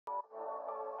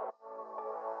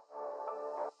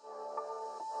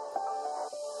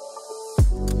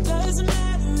Doesn't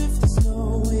matter if the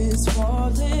snow is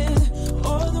falling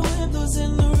or the wind blows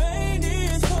and the rain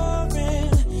is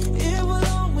pouring. It will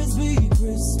always be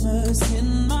Christmas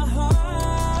in my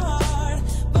heart.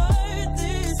 But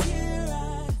this year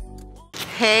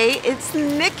Hey, it's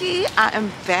Nikki. I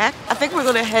am back. I think we're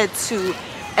gonna head to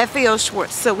FAO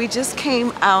Schwarz. So we just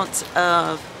came out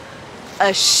of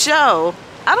a show.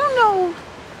 I don't know,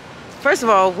 first of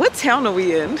all, what town are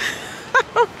we in?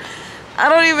 I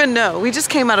don't even know. We just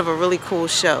came out of a really cool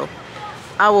show.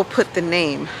 I will put the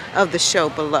name of the show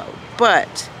below,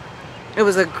 but it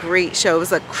was a great show. It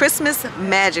was a Christmas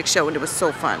magic show and it was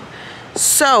so fun.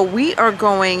 So we are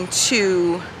going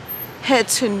to head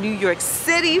to New York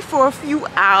City for a few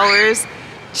hours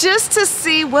just to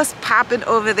see what's popping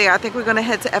over there. I think we're gonna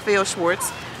head to FAO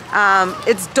Schwarz.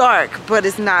 It's dark, but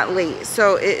it's not late.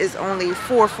 So it is only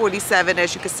 4:47.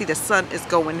 As you can see, the sun is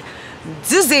going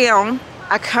down.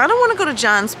 I kind of want to go to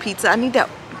John's Pizza. I need that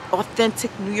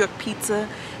authentic New York pizza.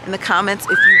 In the comments,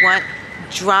 if you want,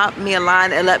 drop me a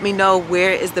line and let me know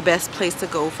where is the best place to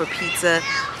go for pizza.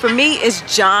 For me, it's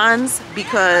John's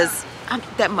because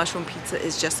that mushroom pizza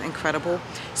is just incredible.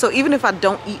 So even if I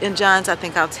don't eat in John's, I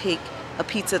think I'll take a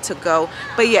pizza to go.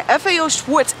 But yeah, FAO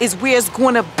Schwarz is where it's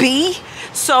gonna be.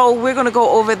 So we're gonna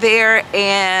go over there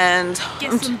and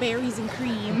get some berries and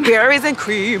cream. Berries and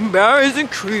cream, berries and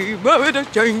cream, berries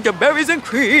and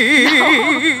cream.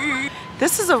 No.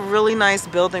 This is a really nice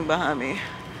building behind me.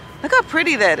 Look how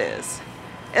pretty that is.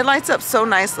 It lights up so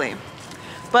nicely.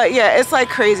 But yeah, it's like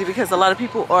crazy because a lot of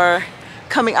people are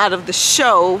coming out of the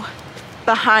show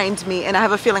behind me, and I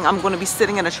have a feeling I'm gonna be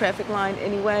sitting in a traffic line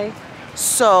anyway.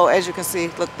 So as you can see,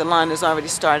 look, the line is already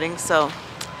starting, so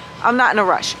I'm not in a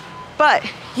rush. But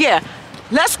yeah,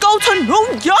 let's go to New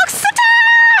York City!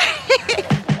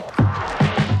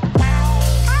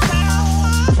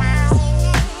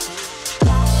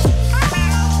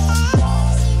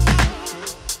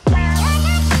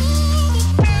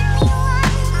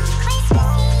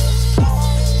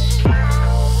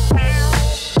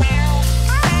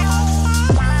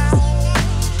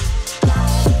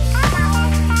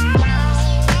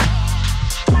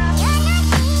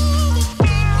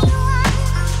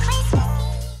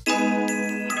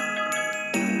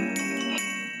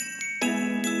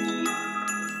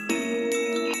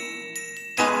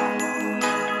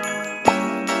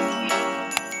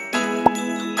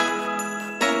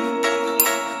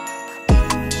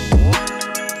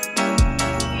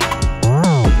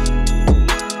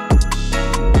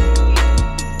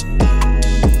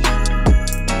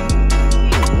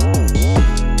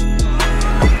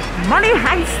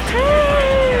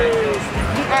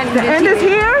 The end is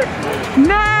here?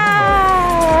 No!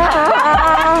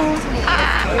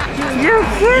 You're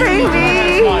kidding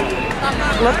me!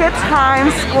 Look at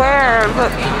Times Square.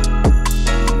 Look.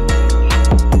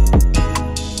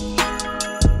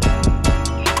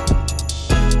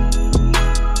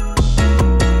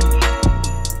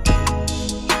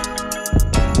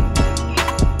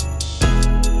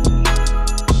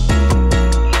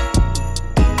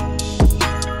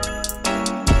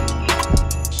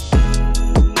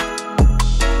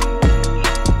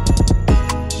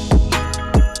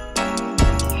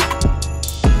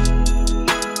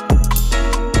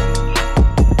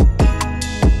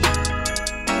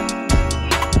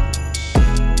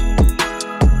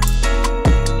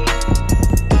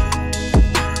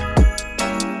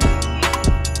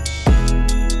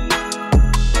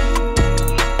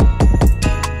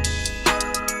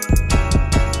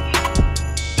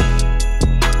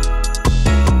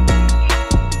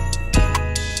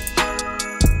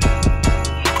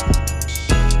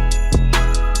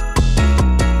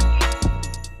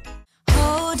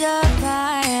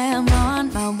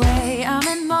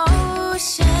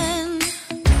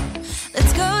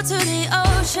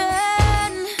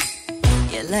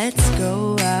 Let's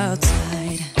go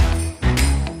outside.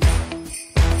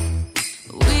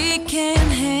 We can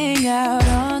hang out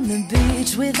on the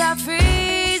beach without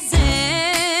freezing.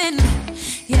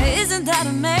 Yeah, isn't that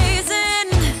amazing?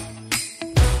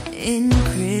 In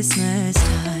Christmas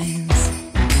times,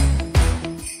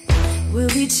 we'll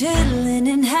be chilling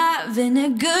and having a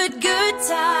good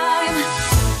time.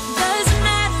 Doesn't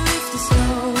matter if the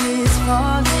snow is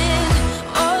falling.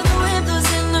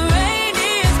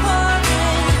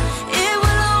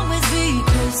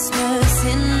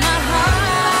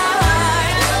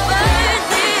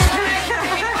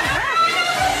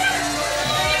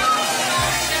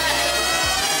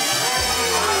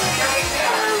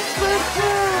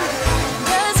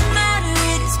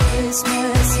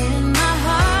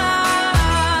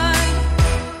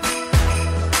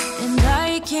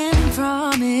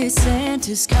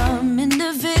 Santa's coming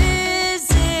to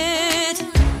visit.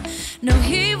 No,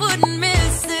 he wouldn't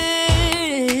miss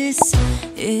this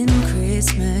in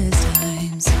Christmas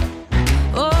times.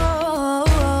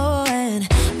 Oh, and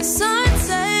the sun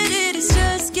said it is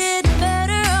just getting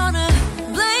better on a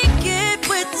blanket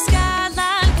with the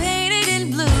skyline painted in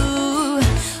blue.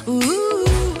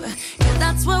 Ooh, yeah,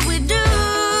 that's what we do.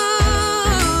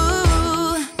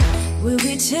 We'll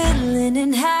be chilling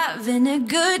and having a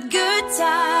good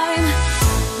time.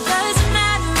 Doesn't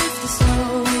matter if the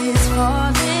snow is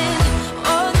falling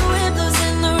or the wind blows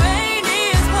and the rain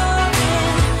is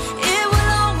pouring. It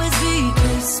will always be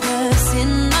Christmas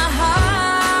in my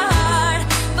heart.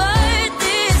 But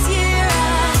this year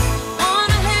I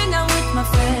wanna hang out with my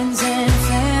friends and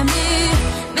family,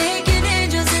 making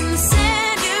angels in the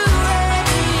sanctuary.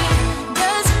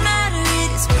 Doesn't matter,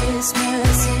 it is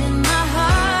Christmas in my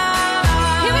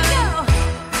heart. Here we go.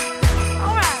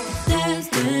 All right. Dance,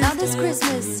 dance, now this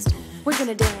Christmas, we're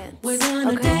gonna dance. We're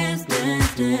gonna dance,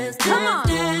 dance, dance, come on.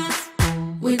 Dance.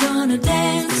 We're gonna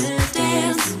dance,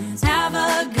 dance, have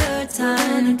a good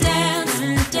time. Dance,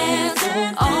 dance,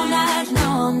 all night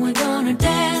long. We're gonna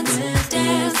dance,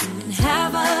 dance, and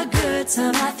have a good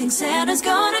time. I think Santa's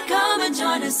gonna come and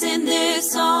join us in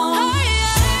this song.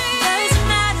 Doesn't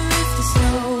matter if the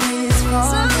snow is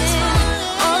falling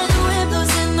or the wind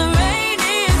blows and the rain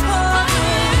is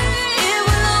pouring. It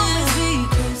will always be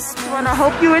Christmas. And I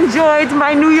hope you enjoyed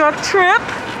my New York trip.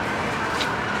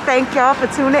 Thank y'all for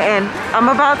tuning in. I'm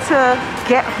about to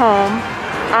get home.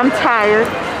 I'm tired.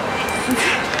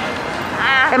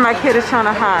 And my kid is trying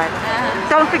to hide.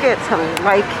 Don't forget to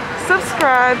like,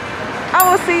 subscribe. I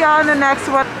will see y'all in the next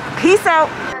one. Peace out.